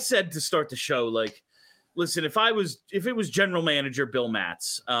I said to start the show, listen, if it was general manager Bill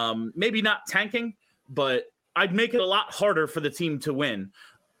Matz, maybe not tanking, but I'd make it a lot harder for the team to win.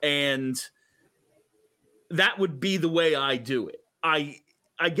 And that would be the way I do it. I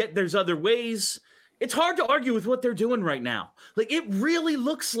get there's other ways. It's hard to argue with what they're doing right now. It really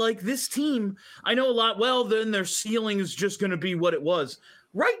looks like this team, I know a lot, well, then their ceiling is just going to be what it was.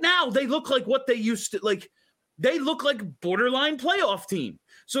 Right now, they look like what they used to, they look like borderline playoff team.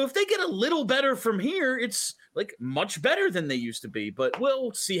 So if they get a little better from here, it's much better than they used to be. But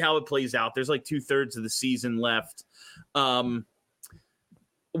we'll see how it plays out. There's 2/3 of the season left. What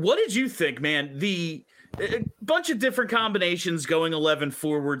did you think, man? A bunch of different combinations going 11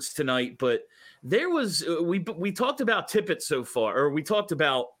 forwards tonight, but there was we talked about Tippett so far, or we talked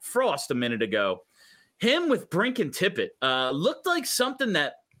about Frost a minute ago. Him with Brink and Tippett looked like something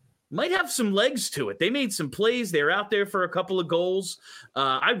that might have some legs to it. They made some plays. They're out there for a couple of goals.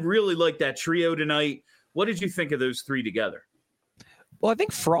 I really like that trio tonight. What did you think of those 3 together? Well, I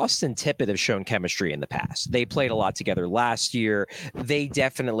think Frost and Tippett have shown chemistry in the past. They played a lot together last year. They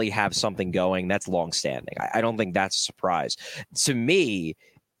definitely have something going that's longstanding. I don't think that's a surprise. To me,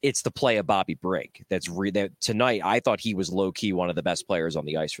 it's the play of Bobby Brink. That tonight, I thought he was low-key one of the best players on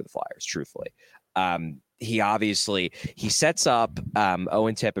the ice for the Flyers, truthfully. He sets up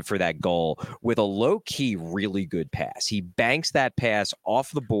Owen Tippett for that goal with a low-key really good pass. He banks that pass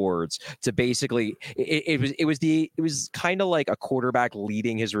off the boards to basically it was kind of like a quarterback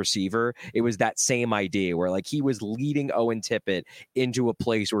leading his receiver. It was that same idea where he was leading Owen Tippett into a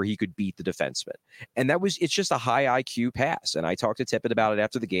place where he could beat the defenseman. And it's just a high IQ pass. And I talked to Tippett about it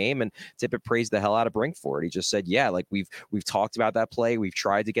after the game, and Tippett praised the hell out of Brink for it. He just said, yeah, we've talked about that play. We've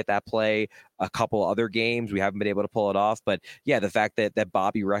tried to get that play a couple other games. We haven't been able to pull it off. But yeah, the fact that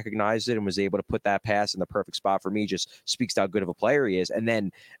Bobby recognized it and was able to put that pass in the perfect spot for me just speaks to how good of a player he is. And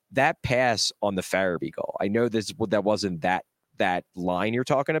then that pass on the Farabee goal, I know that wasn't that that line you're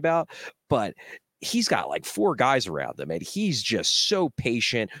talking about, but he's got like 4 guys around him, and he's just so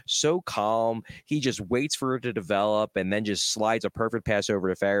patient, so calm. He just waits for it to develop and then just slides a perfect pass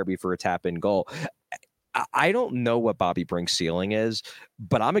over to Farabee for a tap-in goal. I don't know what Bobby Brink's ceiling is,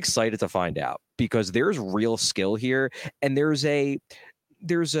 but I'm excited to find out, because there's real skill here, and there's a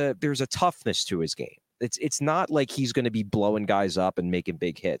toughness to his game. It's not like he's going to be blowing guys up and making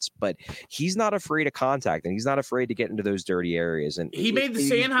big hits, but he's not afraid of contact, and he's not afraid to get into those dirty areas. And he made the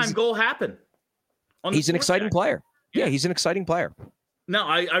Sanheim goal happen. He's an exciting player. Yeah, he's an exciting player. No,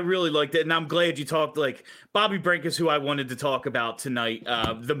 I really liked it, and I'm glad you talked. Like, Bobby Brink is who I wanted to talk about tonight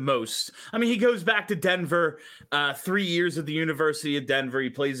the most. I mean, he goes back to Denver, 3 years at the University of Denver. He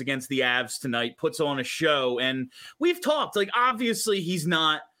plays against the Avs tonight, puts on a show, and we've talked. Like, obviously, he's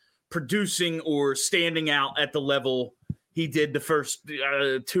not producing or standing out at the level he did the first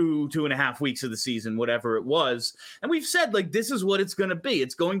 2.5 weeks of the season, whatever it was. And we've said, like, this is what it's going to be.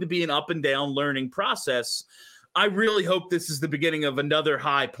 It's going to be an up and down learning process. I really hope this is the beginning of another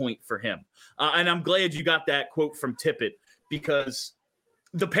high point for him. And I'm glad you got that quote from Tippett, because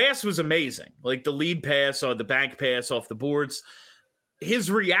the pass was amazing. Like, the lead pass or the bank pass off the boards, his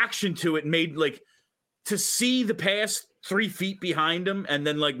reaction to it made, like, to see the pass 3 feet behind him and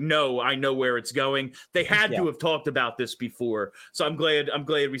then, like, no, I know where it's going. They had to have talked about this before. So I'm glad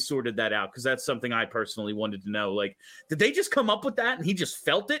we sorted that out, because that's something I personally wanted to know. Like, did they just come up with that and he just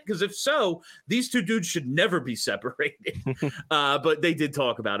felt it? Because if so, these two dudes should never be separated. But they did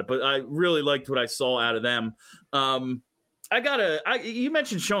talk about it. But I really liked what I saw out of them. You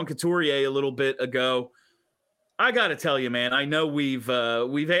mentioned Sean Couturier a little bit ago. I got to tell you, man, I know we've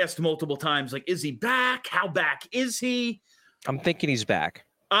asked multiple times, like, is he back? How back is he? I'm thinking he's back.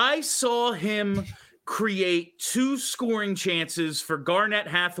 I saw him create 2 scoring chances for Garnett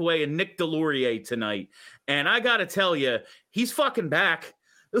Hathaway and Nick Delorier tonight. And I got to tell you, he's fucking back.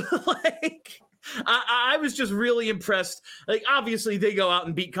 Like, I was just really impressed. Like, obviously, they go out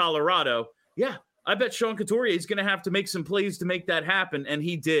and beat Colorado. Yeah, I bet Sean Couturier is going to have to make some plays to make that happen. And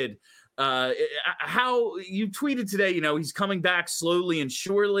he did. How you tweeted today, you know, he's coming back slowly and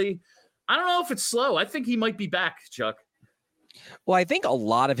surely. I don't know if it's slow. I think he might be back, Chuck. Well, I think a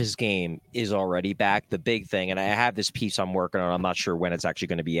lot of his game is already back. The big thing, and I have this piece I'm working on, I'm not sure when it's actually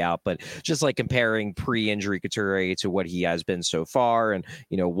going to be out, but just like comparing pre-injury Couturier to what he has been so far, and,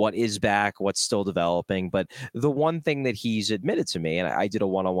 you know, what is back, what's still developing. But the one thing that he's admitted to me, and I did a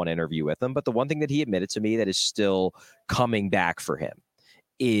one-on-one interview with him, but the one thing that he admitted to me that is still coming back for him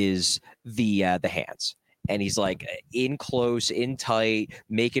is the hands. And he's like in close, in tight,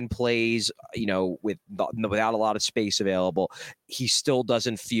 making plays, you know, without a lot of space available. He still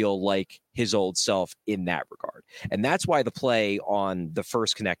doesn't feel like his old self in that regard. And that's why the play on the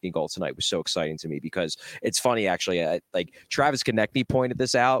first Konechny goal tonight was so exciting to me, because it's funny, actually, like Travis Konechny pointed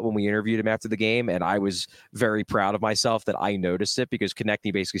this out when we interviewed him after the game. And I was very proud of myself that I noticed it, because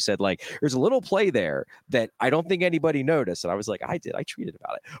Konechny basically said, like, there's a little play there that I don't think anybody noticed. And I was like, I did. I tweeted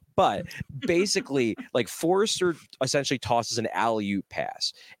about it. But basically, like, Forrester essentially tosses an alley-oop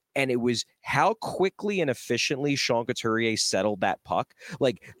pass. And it was how quickly and efficiently Sean Couturier settled that puck.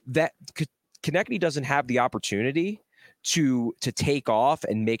 Like, that Konechny doesn't have the opportunity to take off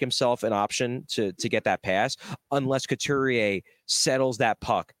and make himself an option to get that pass unless Couturier settles that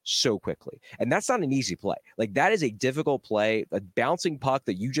puck so quickly. And that's not an easy play. Like, that is a difficult play, a bouncing puck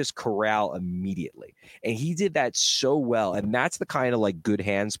that you just corral immediately. And he did that so well. And that's the kind of, like, good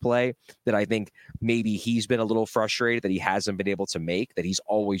hands play that I think maybe he's been a little frustrated that he hasn't been able to make, that he's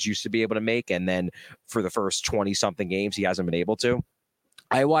always used to be able to make. And then for the first 20 something games, he hasn't been able to.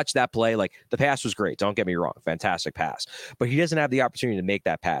 I watched that play. Like, the pass was great. Don't get me wrong. Fantastic pass. But he doesn't have the opportunity to make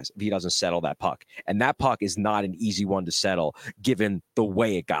that pass if he doesn't settle that puck. And that puck is not an easy one to settle given the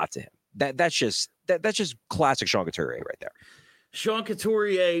way it got to him. That's just classic Sean Couturier right there. Sean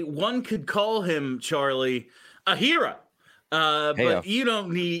Couturier, one could call him, Charlie, a hero. But you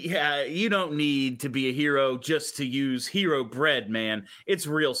don't need to be a hero just to use hero bread, man. It's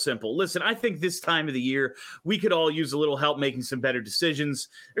real simple. Listen, I think this time of the year, we could all use a little help making some better decisions.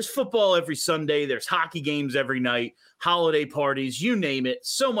 There's football every Sunday. There's hockey games every night, holiday parties, you name it.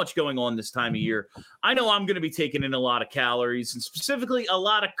 So much going on this time of year. I know I'm going to be taking in a lot of calories and specifically a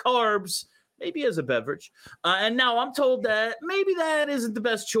lot of carbs, maybe as a beverage. And now I'm told that maybe that isn't the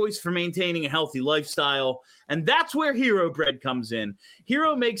best choice for maintaining a healthy lifestyle. And that's where Hero Bread comes in.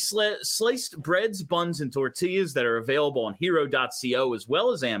 Hero makes sliced breads, buns, and tortillas that are available on hero.co as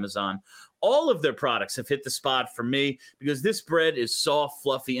well as Amazon. All of their products have hit the spot for me because this bread is soft,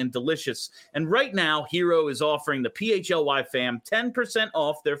 fluffy, and delicious. And right now, Hero is offering the PHLY fam 10%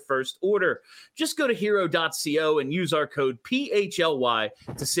 off their first order. Just go to hero.co and use our code PHLY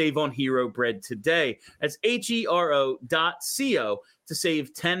to save on Hero bread today. That's HERO.co to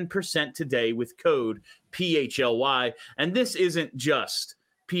save 10% today with code PHLY. And this isn't just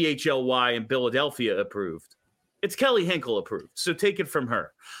PHLY and Philadelphia approved. It's Kelly Hinkle approved, so take it from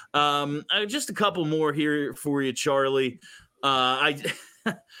her. Just a couple more here for you, Charlie. I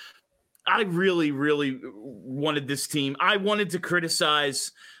really, really wanted this team. I wanted to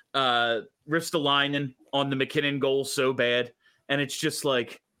criticize Ristolainen on the McKinnon goal so bad, and it's just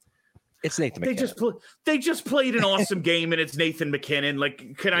like it's Nathan McKinnon. They just played an awesome game, and it's Nathan McKinnon.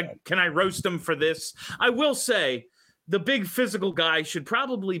 Like, can I roast him for this? I will say the big physical guy should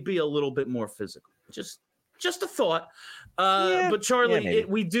probably be a little bit more physical. Just a thought. But Charlie,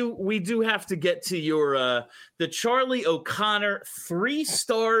 we do have to get to your the Charlie O'Connor 3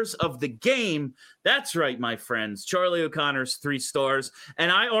 stars of the game. That's right, my friends. Charlie O'Connor's 3 stars.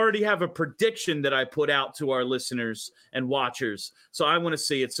 And I already have a prediction that I put out to our listeners and watchers. So I want to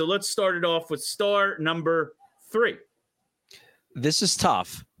see it. So let's start it off with star number 3. This is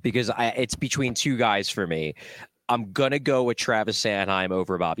tough because it's between 2 guys for me. I'm gonna go with Travis Sanheim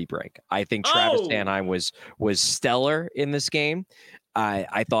over Bobby Brink. I think Travis Sanheim was stellar in this game.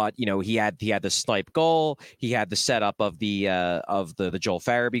 I thought, he had the snipe goal, he had the setup of the Joel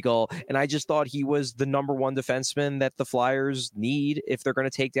Farabee goal, and I just thought he was the number 1 defenseman that the Flyers need if they're going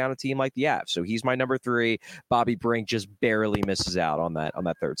to take down a team like the Avs. So he's my number 3. Bobby Brink just barely misses out on that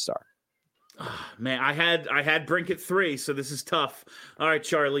 3rd star. Oh, man, I had Brink at 3, so this is tough. All right,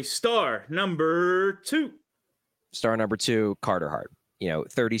 Charlie, star number 2. Star number 2, Carter Hart.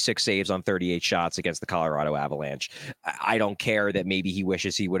 36 saves on 38 shots against the Colorado Avalanche. I don't care that maybe he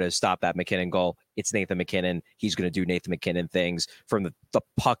wishes he would have stopped that McKinnon goal. It's Nathan McKinnon. He's going to do Nathan McKinnon things from the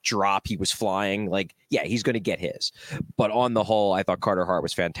puck drop. He was flying. He's going to get his. But on the whole, I thought Carter Hart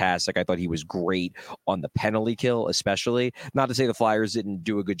was fantastic. I thought he was great on the penalty kill, especially. Not to say the Flyers didn't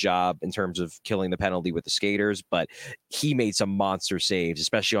do a good job in terms of killing the penalty with the skaters, but he made some monster saves,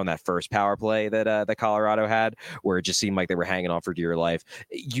 especially on that first power play that Colorado had, where it just seemed like they were hanging on for dear life.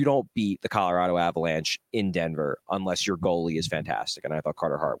 You don't beat the Colorado Avalanche in Denver unless your goalie is fantastic. And I thought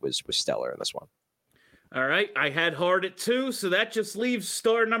Carter Hart was stellar in this one. All right. I had Hart at 2, so that just leaves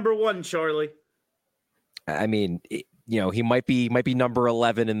star number 1, Charlie. I mean, he might be number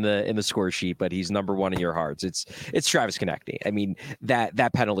 11 in the score sheet, but he's number 1 in your hearts. It's Travis Konecny. I mean,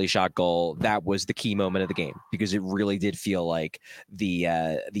 that penalty shot goal, that was the key moment of the game because it really did feel like the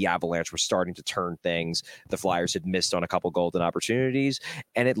Avalanche were starting to turn things. The Flyers had missed on a couple golden opportunities,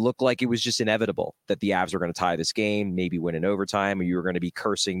 and it looked like it was just inevitable that the Avs were going to tie this game, maybe win in overtime, or you were going to be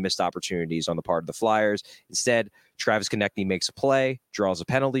cursing missed opportunities on the part of the Flyers. Instead, Travis Konecny makes a play, draws a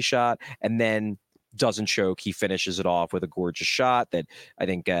penalty shot, and then doesn't choke. He finishes it off with a gorgeous shot that I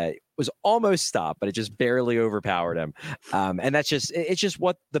think was almost stopped, but it just barely overpowered him. And it's just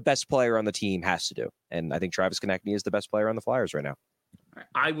what the best player on the team has to do. And I think Travis Konecny is the best player on the Flyers right now.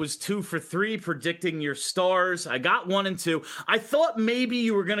 I was 2 for 3 predicting your stars. I got 1 and 2. I thought maybe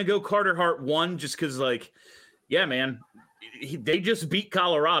you were going to go Carter Hart 1 just because, yeah, man, they just beat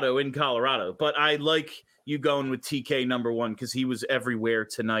Colorado in Colorado. But I like you going with TK number 1 because he was everywhere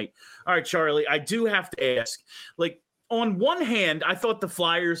tonight. All right, Charlie, I do have to ask, on one hand, I thought the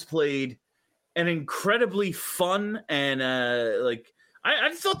Flyers played an incredibly fun and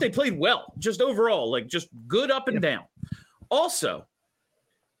I thought they played well, just overall, just good up and down. Also,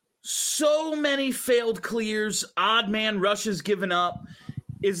 so many failed clears, odd man rushes given up.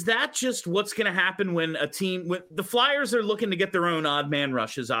 Is that just what's going to happen when the Flyers are looking to get their own odd man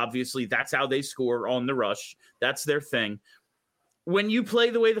rushes? Obviously, that's how they score on the rush. That's their thing. When you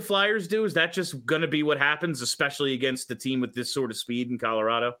play the way the Flyers do, is that just going to be what happens, especially against the team with this sort of speed in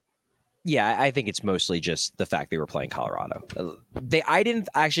Colorado? Yeah, I think it's mostly just the fact they were playing Colorado. I didn't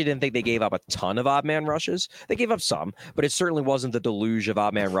think they gave up a ton of odd man rushes. They gave up some, but it certainly wasn't the deluge of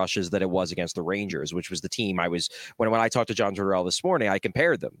odd man rushes that it was against the Rangers, which was the team when I talked to John Tortorella this morning, I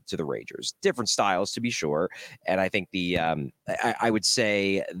compared them to the Rangers. Different styles, to be sure. And I think I would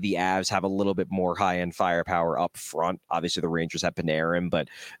say the Avs have a little bit more high-end firepower up front. Obviously, the Rangers have Panarin, but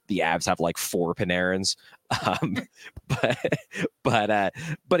the Avs have 4 Panarins.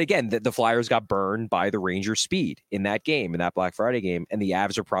 But again, the Flyers got burned by the Rangers' speed in that game, in that Black Friday game, and the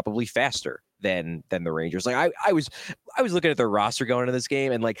Avs are probably faster than the Rangers. Like I was looking at their roster going into this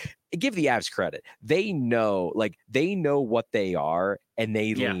game, and like, give the Avs credit. They know what they are, and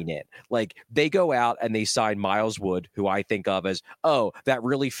they lean in. Like, they go out and they sign Miles Wood, who I think of as, oh, that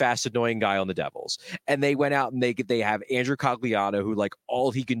really fast, annoying guy on the Devils. And they went out and they have Andrew Cogliano, who, like,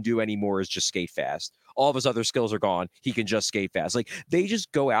 all he can do anymore is just skate fast. All of his other skills are gone. He can just skate fast. Like, they just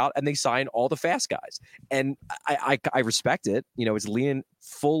go out and they sign all the fast guys. And I respect it. You know, it's leaning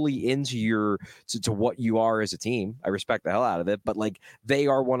fully into to what you are as a team. I respect the hell out of it. But, like, they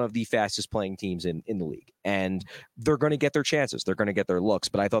are one of the fastest playing teams in the league. And they're going to get their chances. They're going to get their looks.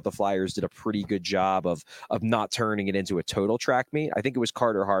 But I thought the Flyers did a pretty good job of not turning it into a total track meet. I think it was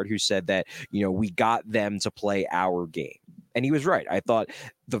Carter Hart who said that, you know, we got them to play our game. And he was right. I thought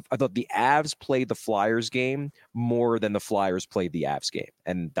the Avs played the Flyers game more than the Flyers played the Avs game.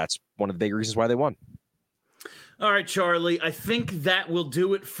 And that's one of the big reasons why they won. All right, Charlie, I think that will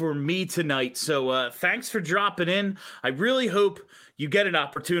do it for me tonight. So thanks for dropping in. I really hope you get an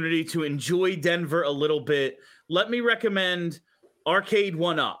opportunity to enjoy Denver a little bit. Let me recommend Arcade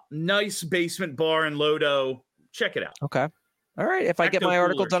 1-Up. Nice basement bar in Lodo. Check it out. Okay. All right. If I get my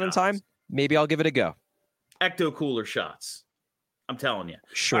article done in time, maybe I'll give it a go. Ecto Cooler shots. I'm telling you.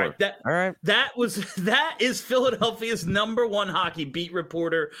 Sure. All right. That is Philadelphia's #1 hockey beat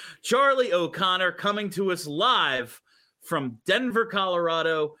reporter, Charlie O'Connor, coming to us live from Denver,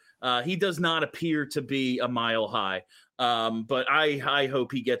 Colorado. He does not appear to be a mile high. But I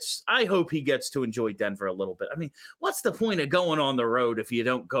hope he gets to enjoy Denver a little bit. I mean, what's the point of going on the road if you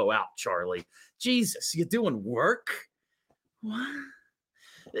don't go out, Charlie? Jesus, you doing work? What?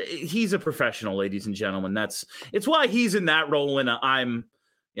 He's a professional, ladies and gentlemen. It's why he's in that role, and I'm,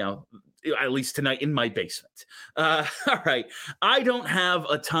 you know, at least tonight in my basement. All right. I don't have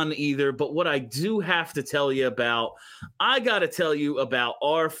a ton either, but what I do have to tell you about, I got to tell you about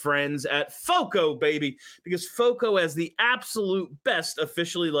our friends at FOCO, baby, because FOCO has the absolute best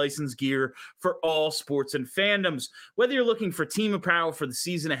officially licensed gear for all sports and fandoms. Whether you're looking for team apparel for the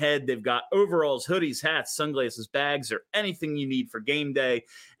season ahead, they've got overalls, hoodies, hats, sunglasses, bags, or anything you need for game day.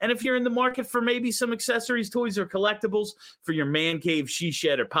 And if you're in the market for maybe some accessories, toys, or collectibles for your man cave, she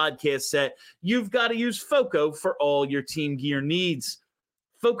shed, or podcast set, you've got to use FOCO for all your team gear needs.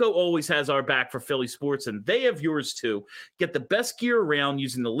 FOCO always has our back for Philly sports, and they have yours too. Get the best gear around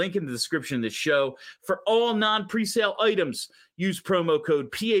using the link in the description of the show. For all non-presale items, use promo code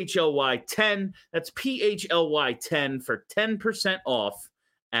PHLY10. That's PHLY10 for 10% off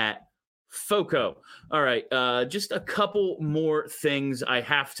at FOCO. All right, just a couple more things I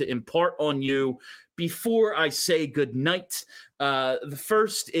have to impart on you before I say goodnight. The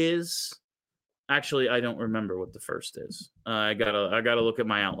first is, actually, I don't remember what the first is. I gotta look at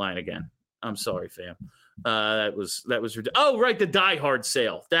my outline again. I'm sorry, fam. That was oh, right, the Die Hard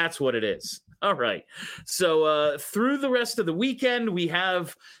sale. That's what it is. All right. So through the rest of the weekend, we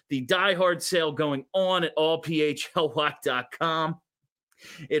have the Die Hard sale going on at allphly.com.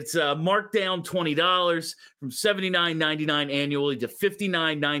 It's marked down $20 from $79.99 annually to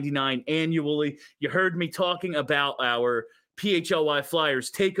 $59.99 annually. You heard me talking about our PHLY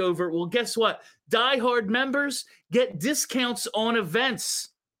Flyers takeover. Well, guess what? Die Hard members get discounts on events.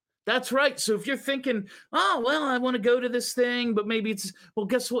 That's right. So if you're thinking, oh, well, I want to go to this thing, but maybe it's, well,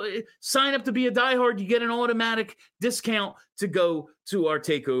 guess what? Sign up to be a Die Hard. You get an automatic discount to go to our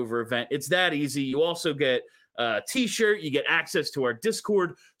takeover event. It's that easy. You also get T-shirt, you get access to our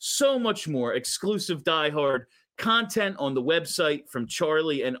Discord, so much more exclusive Die Hard content on the website from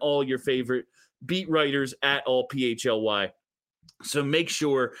Charlie and all your favorite beat writers at all PHLY. So make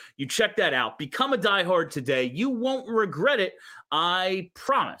sure you check that out. Become a Die Hard today. You won't regret it. I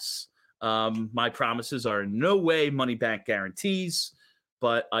promise. My promises are in no way money back guarantees,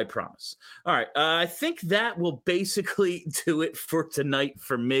 but I promise. All right. I think that will basically do it for tonight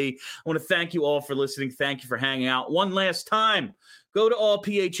for me. I want to thank you all for listening. Thank you for hanging out. One last time, go to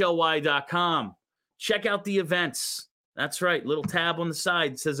allphly.com. Check out the events. That's right. Little tab on the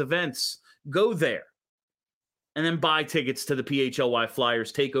side says events. Go there. And then buy tickets to the PHLY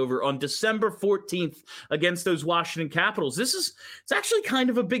Flyers takeover on December 14th against those Washington Capitals. It's actually kind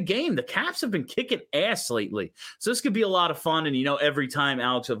of a big game. The Caps have been kicking ass lately. So this could be a lot of fun. And, you know, every time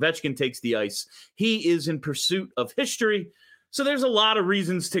Alex Ovechkin takes the ice, he is in pursuit of history. So there's a lot of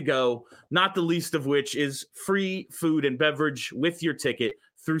reasons to go, not the least of which is free food and beverage with your ticket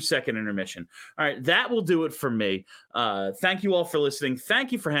through second intermission. All right, that will do it for me. Thank you all for listening.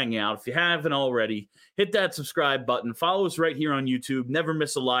 Thank you for hanging out. If you haven't already, hit that subscribe button. Follow us right here on YouTube. Never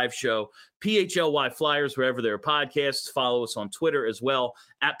miss a live show. PHLY Flyers, wherever there are podcasts. Follow us on Twitter as well,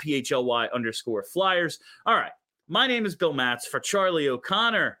 at PHLY_Flyers. All right, my name is Bill Matz for Charlie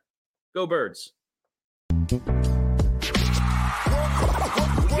O'Connor. Go Birds. We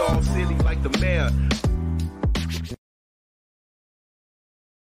all silly like the mayor.